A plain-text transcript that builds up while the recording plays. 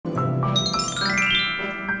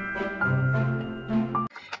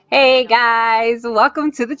Hey guys,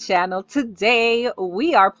 welcome to the channel. Today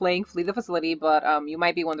we are playing Flee the Facility, but you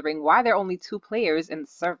might be wondering why there are only two players in the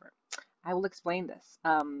server. I will explain this.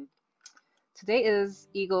 Today is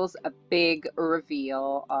Eagle's a big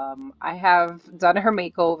reveal. I have done her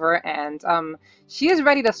makeover and she is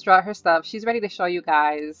ready to strut her stuff. She's ready to show you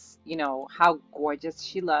guys, how gorgeous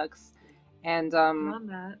she looks. And Love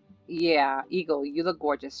that. yeah, Eagle, you look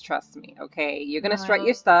gorgeous, trust me, okay? You're gonna No, I strut your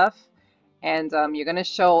love. stuff and you're gonna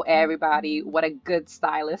show everybody what a good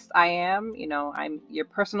stylist I am. I'm your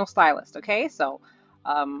personal stylist, okay? So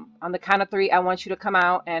on the count of three, I want you to come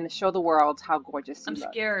out and show the world how gorgeous you I'm look.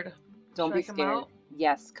 scared. Don't Should be I come scared. out?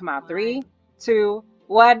 Yes, come out. Fine. 3, 2,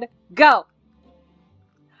 1, go!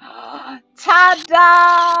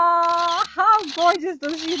 Ta-da! How gorgeous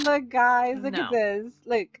does she look, guys? Look at No. this.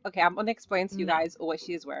 Look, okay, I'm gonna explain to you No. guys what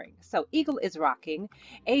she is wearing. So, Eagle is rocking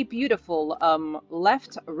a beautiful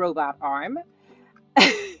left robot arm.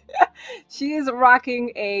 She is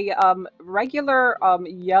rocking a regular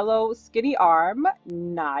yellow skinny arm.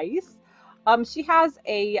 Nice. She has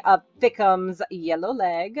a Thickums yellow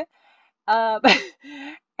leg. Um,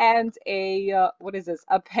 and a what is this?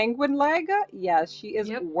 A penguin leg? Yes, she is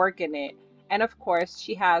Yep. working it. And of course,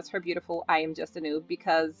 she has her beautiful I am just a noob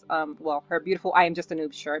because well, her beautiful I am just a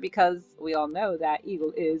noob shirt because we all know that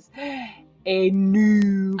Eagle is a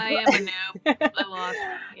noob. I am a noob. I lost.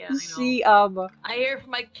 Yeah, I know. She I hear it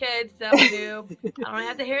from my kids that I'm a noob. I don't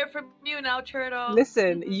have to hear it from you now, Turtle.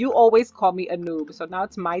 listen, you always call me a noob, so now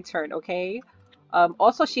it's my turn, okay?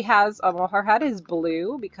 Also, she has well, her head is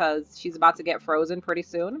blue because she's about to get frozen pretty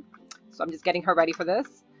soon. So I'm just getting her ready for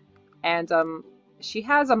this. And she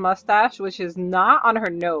has a mustache which is not on her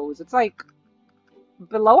nose. It's like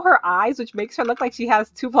below her eyes, which makes her look like she has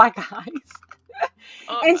two black eyes.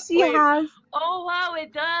 Oh, And she wait. has, Oh, wow,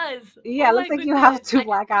 it does. yeah, Oh, it looks my like you have goodness. two I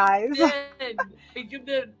black eyes. did. I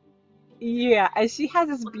did. Yeah, and she has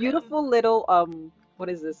this Look at beautiful little what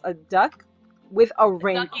is this? A duck with a the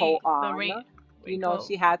raincoat ducky. The on. raincoat.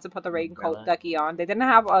 She had to put the raincoat Umbrella. ducky on. They didn't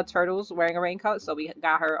have turtles wearing a raincoat, so we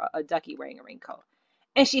got her a ducky wearing a raincoat.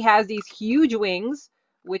 And she has these huge wings,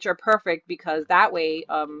 which are perfect because that way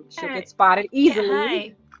she'll get Hey, spotted get easily.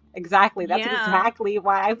 high. Exactly. That's Yeah. exactly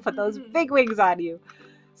why I put those big wings on you.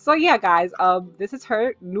 So yeah, guys, this is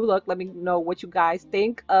her new look. Let me know what you guys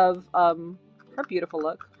think of her beautiful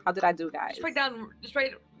look. How did I do, guys?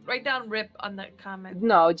 Write down rip on the comment.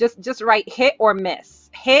 No, just write hit or miss.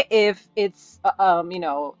 Hit if it's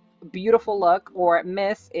beautiful look, or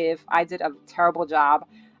miss if I did a terrible job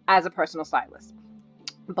as a personal stylist.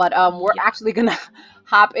 But we're Yeah. actually gonna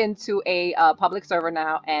hop into a public server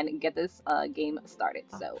now and get this game started.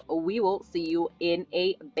 So we will see you in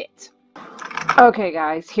a bit. Okay,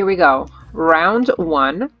 guys, here we go. Round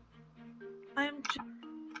 1. I'm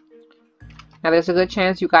Now, there's a good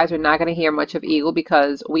chance you guys are not going to hear much of Eagle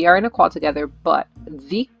because we are in a call together, but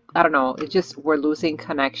I don't know, it's just we're losing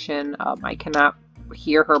connection. I cannot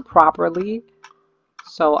hear her properly.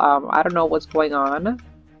 So, I don't know what's going on.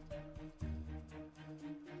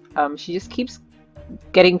 She just keeps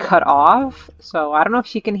getting cut off. So, I don't know if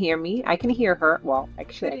she can hear me. I can hear her. Well,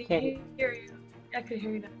 actually, I can't hear you. I can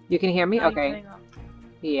hear you now. You can hear me? Now you're Okay. cutting off.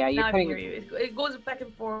 Yeah, you're Now I can cutting. hear you. It goes back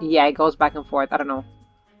and forth. Yeah, it goes back and forth. I don't know.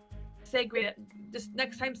 Say great. Just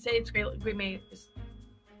next time, say it's great maze.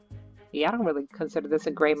 Yeah, I don't really consider this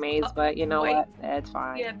a gray maze, but you know wait. what? It's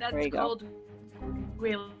fine. Yeah, There that's you go. called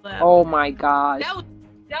Gray Lab. Oh my gosh.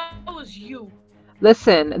 That was you.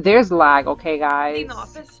 Listen, there's lag, okay, In guys? the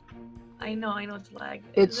office? I know it's lag.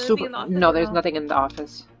 It's Is there super. anything in the office No, or there's no? nothing in the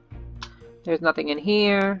office. There's nothing in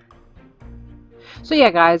here. So yeah,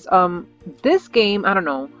 guys, this game, I don't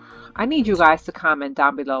know. I need you guys to comment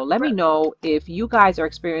down below. Let me know if you guys are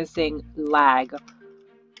experiencing lag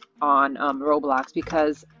on Roblox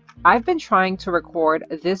because I've been trying to record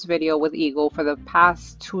this video with Eagle for the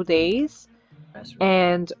past 2 days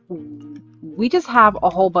and we just have a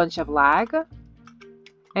whole bunch of lag.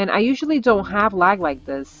 And I usually don't have lag like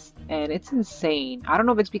this, and it's insane. I don't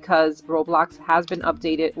know if it's because Roblox has been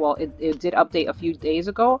updated. Well, it did update a few days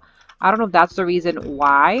ago. I don't know if that's the reason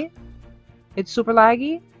why it's super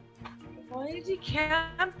laggy. Why is he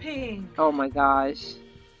camping? Oh my gosh.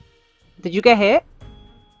 Did you get hit?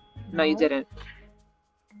 No, you didn't.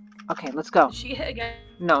 Okay, let's go. Did she hit again?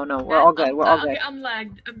 No, we're all good. We're all good. Okay, I'm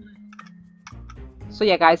lagged. So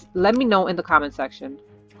yeah, guys, let me know in the comment section.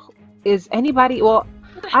 Is anybody, well,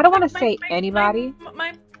 I don't want to say anybody.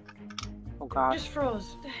 Oh gosh. Just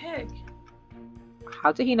froze. What the heck?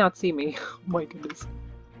 How did he not see me? Oh my goodness.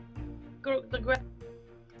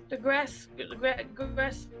 The grass.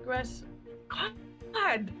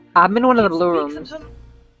 God. I'm in one of the blue rooms.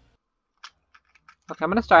 Okay, I'm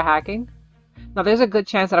gonna start hacking. Now, there's a good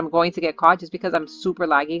chance that I'm going to get caught just because I'm super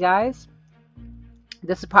laggy, guys.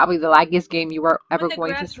 This is probably the laggiest game you are ever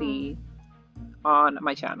going to see on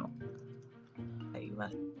my channel.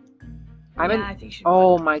 I'm in. I think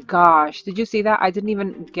Oh my gosh! Did you see that? I didn't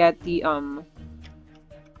even get the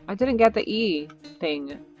I didn't get the E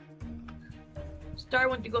thing. Star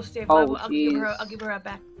went to go save. Oh, I'll give her a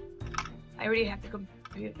back. I already have the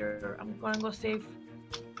computer. I'm gonna go save.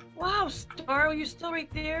 Wow, Star, you're still right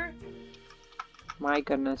there. My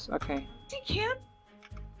goodness. Okay. He can't.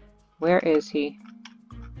 Where is he?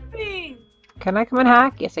 Bing. Can I come and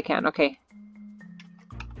hack? Yes, I can. Okay.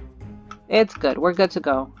 It's good. We're good to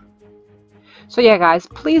go. So yeah, guys,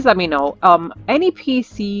 please let me know. Any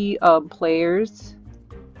PC players,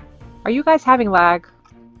 are you guys having lag,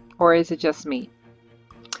 or is it just me?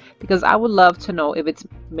 Because I would love to know if it's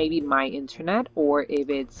maybe my internet or if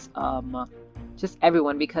it's just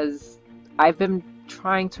everyone, because I've been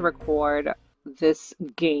trying to record this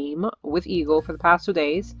game with Eagle for the past 2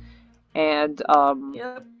 days, and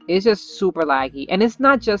Yep. it's just super laggy. And it's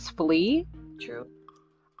not just Flea. True.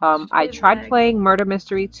 I tried playing Murder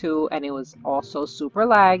Mystery 2 and it was also super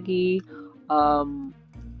laggy.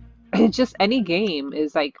 Just any game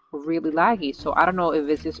is like really laggy. So I don't know if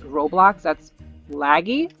it's just Roblox that's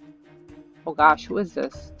laggy. Oh gosh, who is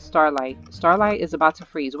this? Starlight. Starlight is about to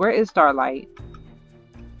freeze. Where is Starlight?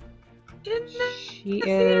 She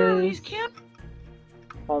is...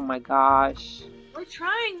 Oh my gosh. We're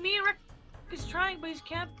trying. Me and Rick is trying, but he's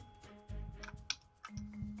camped.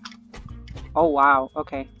 Oh wow,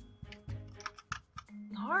 okay.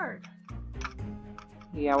 Hard.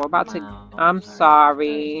 Yeah, we're about to... Wow. I'm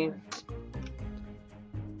sorry.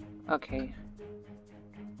 Okay.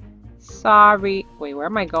 Sorry. Wait, where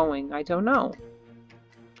am I going? I don't know.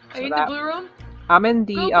 Are you in the blue room? I'm in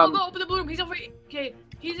the... Go, open the blue room. He's over... Okay,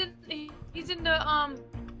 he's in the, what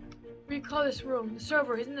do you call this room? The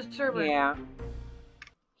server. He's in the server. Yeah.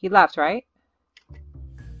 He left, right?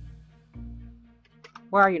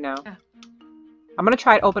 Where are you now? Yeah. I'm gonna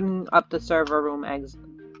try opening up the server room exit.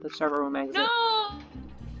 The server room exit. No!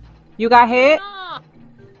 You got hit? No!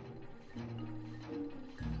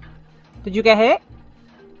 Did you get hit?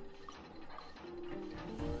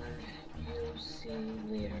 You'll see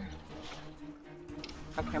later.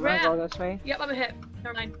 Okay, I'm gonna go this way. Yep, I'm hit.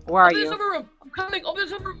 Never mind. Where are Open you? the server room. I'm coming. Open the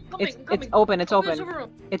server room. I'm coming. It's open. It's Open the open. server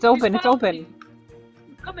room. It's open. He's It's open.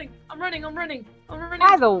 I'm coming. I'm running.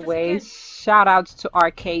 By the way, shout outs to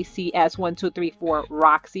RKCS1234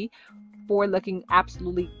 Roxy for looking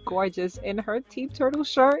absolutely gorgeous in her Team Turtle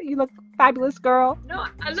shirt. You look fabulous, girl. No,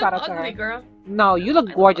 I look Shout out to ugly, her. girl. No, you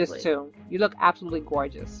look gorgeous ugly. too. You look absolutely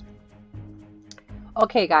gorgeous.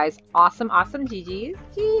 Okay, guys. Awesome, awesome. GG's.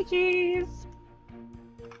 GG's.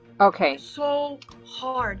 Okay. So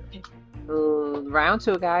hard. Okay. Round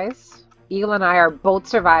 2, guys. Eagle and I are both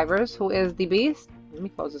survivors. Who is the beast? Let me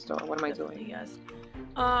close this door. What am I doing? Yes.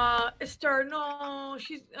 Star. No,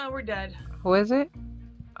 she's. We're dead. Who is it?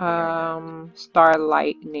 Star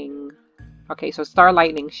Lightning. Okay, so Star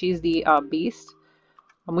Lightning. She's the beast.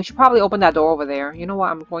 We should probably open that door over there. You know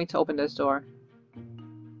what? I'm going to open this door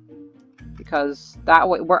because that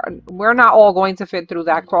way we're not all going to fit through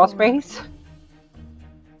that crawl space.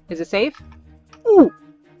 Is it safe? Ooh.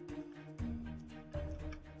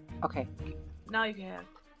 Okay. Now you can have.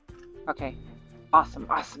 Okay. Awesome.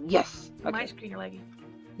 Awesome. Yes. Okay. My screen laggy.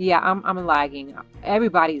 Yeah, I'm lagging.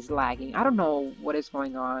 Everybody's lagging. I don't know what is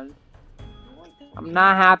going on. I'm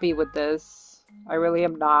not happy with this. I really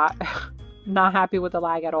am not. Not happy with the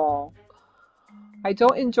lag at all. I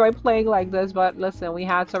don't enjoy playing like this, but listen, we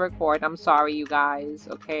had to record. I'm sorry, you guys,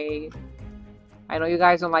 okay? I know you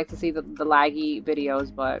guys don't like to see the laggy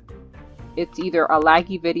videos, but it's either a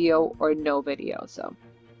laggy video or no video, so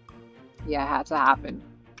yeah, it had to happen.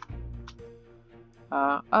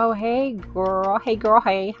 Oh, hey girl. Hey girl,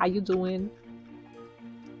 hey, how you doing?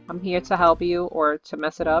 I'm here to help you or to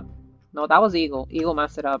mess it up. No, that was Eagle. Eagle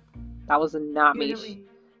messed it up. That was not me.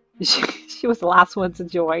 She was the last one to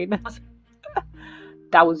join.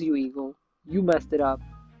 That was you, Eagle. You messed it up.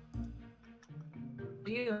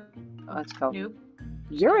 Let's go. Noob.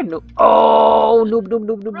 You're a noob. Oh, noob, noob,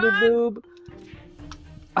 noob, noob, noob,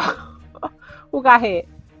 noob. Who got hit?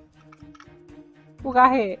 Who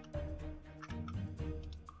got hit?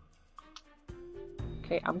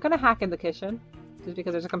 Okay, I'm gonna hack in the kitchen just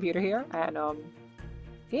because there's a computer here. And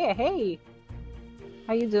yeah, hey,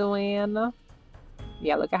 how you doing?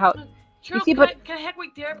 Yeah, look at how. True, You see, can I hack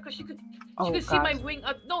right there because she could see my wing.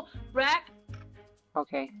 No, rack.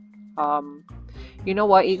 Okay. You know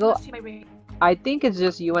what, Eagle? See my wing. I think it's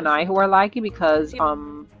just you and I who are laggy because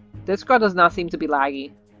this girl does not seem to be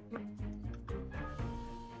laggy.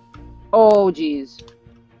 Oh, jeez.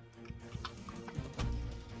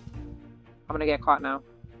 I'm gonna get caught now.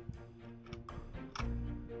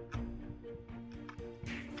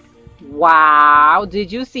 Wow,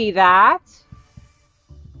 did you see that?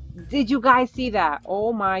 Did you guys see that?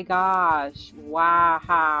 Oh my gosh.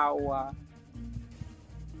 Wow.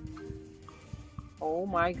 Oh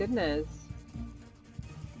my goodness.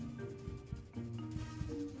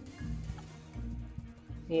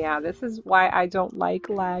 Yeah, this is why I don't like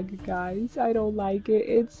lag, guys. I don't like it.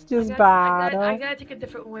 It's just bad. I gotta take a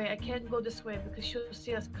different way. I can't go this way because she'll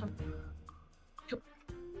see us come.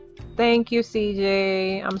 Thank you,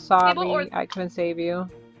 CJ. I'm sorry I couldn't save you.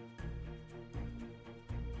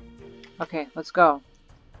 Okay, let's go.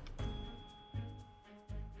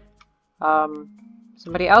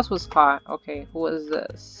 Somebody else was caught. Okay, who is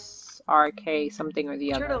this? RK something or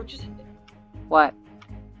the other. Turtle, just... What?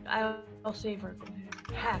 I'll save her.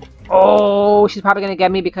 Oh, she's probably gonna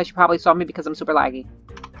get me because she probably saw me because I'm super laggy.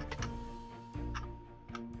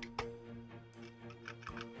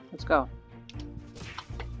 Let's go.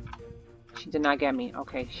 She did not get me.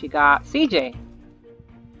 Okay, she got CJ.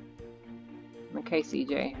 Okay,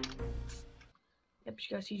 CJ. Yep,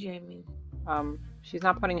 she got CJ, I mean. She's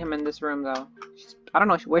not putting him in this room though. I don't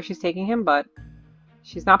know where she's taking him, but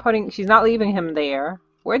she's not leaving him there.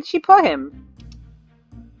 Where did she put him?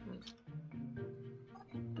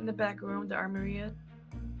 In the back room, the armory.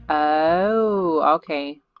 Oh,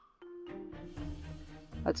 okay.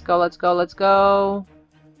 Let's go, let's go, let's go.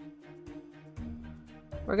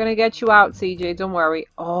 We're gonna get you out, CJ, don't worry.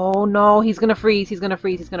 Oh no, he's gonna freeze, he's gonna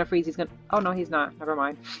freeze, he's gonna freeze, he's gonna... Oh no, he's not. Never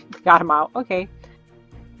mind. Got him out. Okay.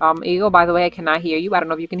 Eagle, by the way, I cannot hear you. I don't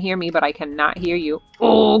know if you can hear me, but I cannot hear you.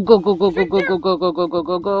 Oh, go, go, go, go, go, go, go, go, go, go,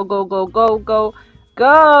 go, go, go, go, go, go,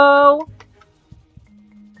 go.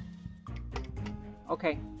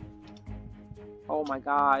 Okay. Oh my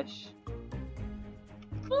gosh.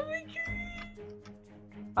 Oh my god.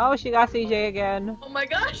 Oh, she got CJ again. Oh my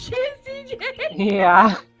gosh, she is CJ.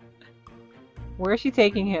 Yeah. Where is she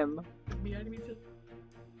taking him?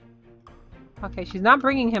 Okay, she's not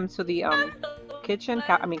bringing him to the kitchen.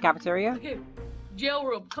 Cafeteria. Okay, jail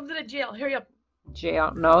room. Come to the jail. Hurry up.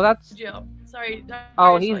 Jail. No, that's jail. Sorry.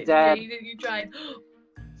 Oh, he's dead. You tried.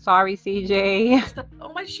 Sorry, CJ. Oh,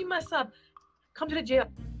 why did she mess up? Come to the jail.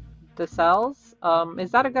 The cells.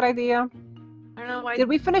 Is that a good idea? I don't know why. Did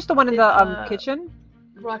we finish the one in the kitchen?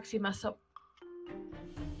 Roxy mess up.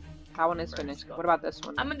 That one is finished. What about this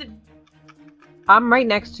one? I'm right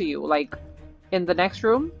next to you, like in the next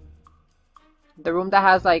room. The room that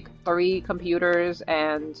has like 3 computers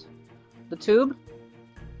and the tube.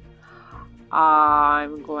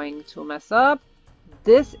 I'm going to mess up.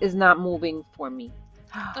 This is not moving for me.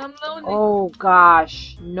 Oh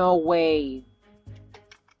gosh, no way.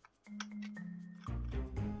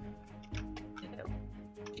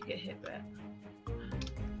 You get hit back.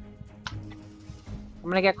 I'm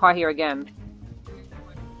gonna get caught here again.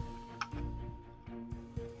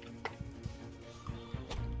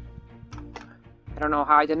 I don't know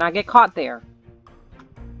how I did not get caught there.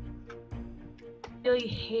 I really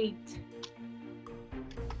hate.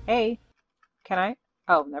 Hey, can I?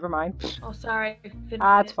 Oh, never mind. Oh, sorry.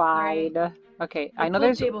 That's fine. Right. Okay, I know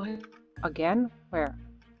there's table. Again. Where?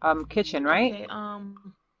 Kitchen, right? Okay.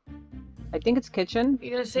 I think it's kitchen.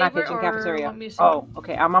 You gonna save not her kitchen, or cafeteria. Want me to Oh,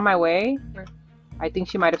 okay. I'm on my way. Sure. I think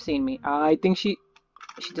she might have seen me. I think she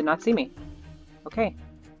did not see me. Okay.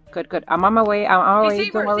 Good, good. I'm on my way. I'm on my way.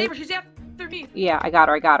 Save her. Save her. She's after me. Yeah, I got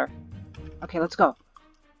her. I got her. Okay, let's go.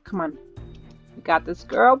 Come on. We got this,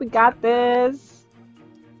 girl. We got this.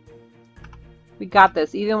 We got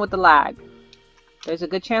this, even with the lag. There's a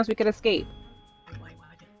good chance we could escape.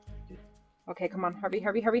 Okay, come on. Hurry,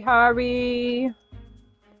 hurry, hurry, hurry.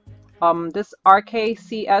 This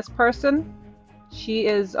RKCS person, she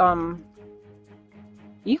is,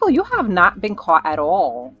 Eagle, you have not been caught at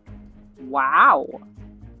all. Wow.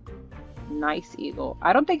 Nice, Eagle.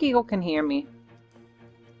 I don't think Eagle can hear me.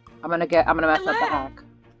 I'm gonna mess up the hack.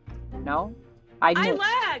 No? I knew.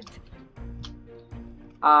 I lagged!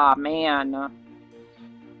 Ah, man.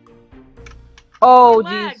 Oh,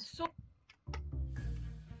 jeez. So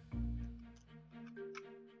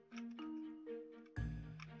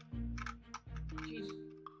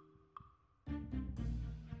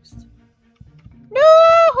no!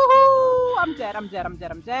 I'm dead, I'm dead, I'm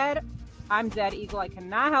dead, I'm dead. I'm dead, Eagle. I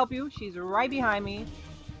cannot help you. She's right behind me.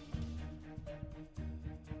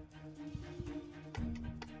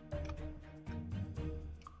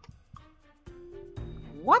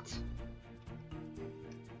 What?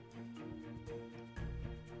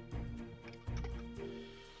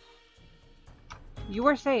 You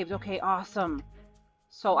were saved. Okay, awesome.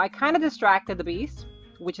 So I kind of distracted the beast,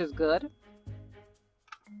 which is good.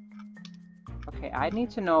 Okay, I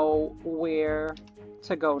need to know where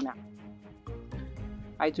to go now.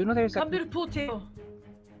 I do know there's Come to the pool table.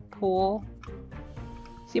 pool.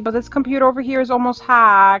 See, but this computer over here is almost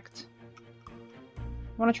hacked. I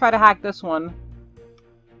want to try to hack this one.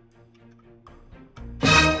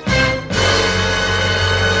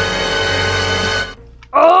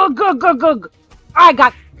 Oh, good. I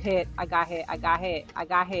got hit. I got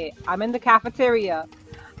hit. I'm in the cafeteria.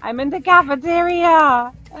 I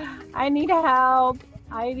need help.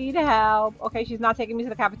 Okay, she's not taking me to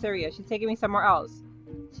the cafeteria. She's taking me somewhere else.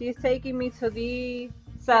 She's taking me to the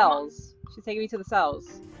cells.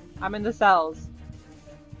 I'm in the cells.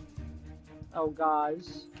 Oh gosh.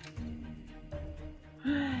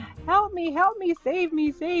 Help me, save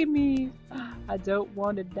me. I don't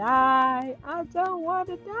want to die.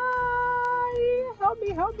 Help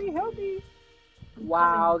me.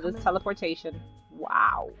 Wow, this teleportation.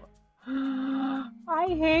 Wow. I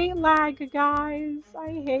hate lag, guys.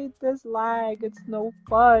 I hate this lag. It's no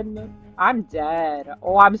fun. I'm dead.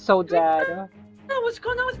 Oh, I'm so dead. What's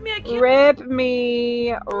going on with me? I can't. Rip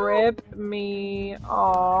me.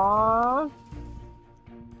 Aww.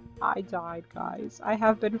 I died, guys. I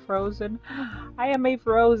have been frozen. I am a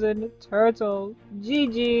frozen turtle.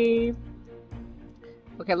 GG.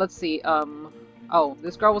 Okay, let's see. Oh,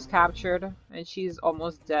 this girl was captured and she's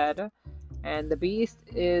almost dead. And the beast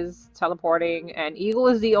is teleporting and Eagle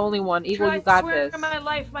is the only one. Eagle, you got this. I swear in my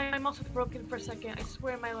life, my mouse was broken for a second. I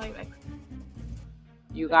swear in my life.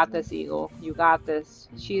 You got this, Eagle. You got this.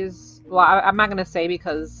 She's... Well, I'm not gonna say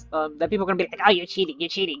because then people are gonna be like, oh, you're cheating.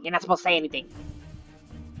 You're not supposed to say anything.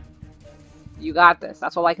 You got this.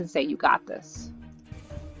 That's all I can say. You got this.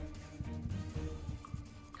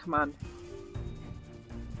 Come on.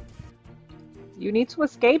 You need to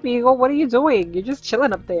escape, Eagle. What are you doing? You're just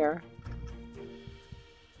chilling up there.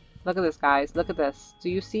 Look at this, guys. Look at this.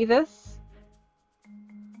 Do you see this?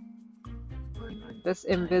 This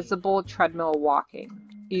invisible treadmill walking.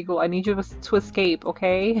 Eagle, I need you to escape,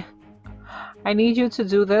 okay? I need you to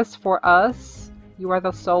do this for us. You are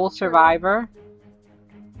the sole survivor.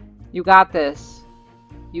 You got this.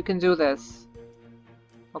 You can do this.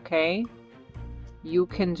 Okay? You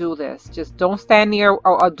can do this. Just don't stand near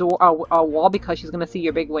a wall because she's gonna see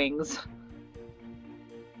your big wings.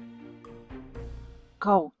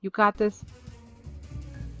 Go. You got this.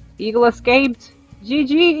 Eagle escaped.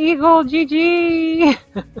 GG, Eagle. GG.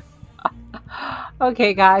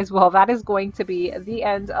 Okay, guys. Well, that is going to be the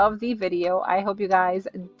end of the video. I hope you guys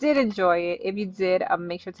did enjoy it. If you did,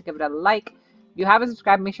 make sure to give it a like. If you haven't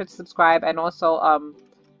subscribed, make sure to subscribe. And also,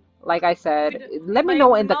 like I said, let me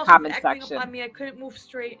know in the comment section. I couldn't move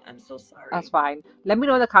straight. I'm so sorry. That's fine. Let me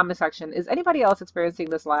know in the comment section. Is anybody else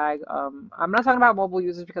experiencing this lag? I'm not talking about mobile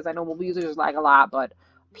users because I know mobile users lag a lot, but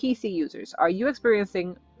PC users, are you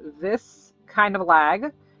experiencing this kind of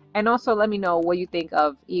lag? And also let me know what you think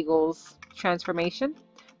of Eagle's transformation.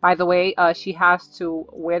 By the way, she has to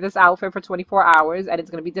wear this outfit for 24 hours, and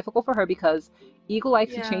it's going to be difficult for her because Eagle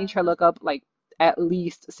likes to change her look up like at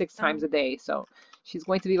least 6 times a day. So she's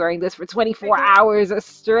going to be wearing this for 24 hours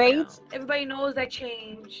straight. Yeah. Everybody knows I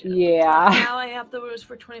change. Yeah. Now I have to wear this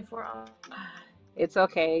for 24 hours. It's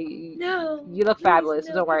okay. No. You look fabulous.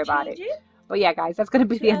 So don't worry about it. But yeah, guys, that's going to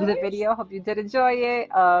be the end of the video. Hope you did enjoy it.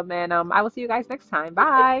 And I will see you guys next time.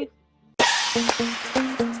 Bye.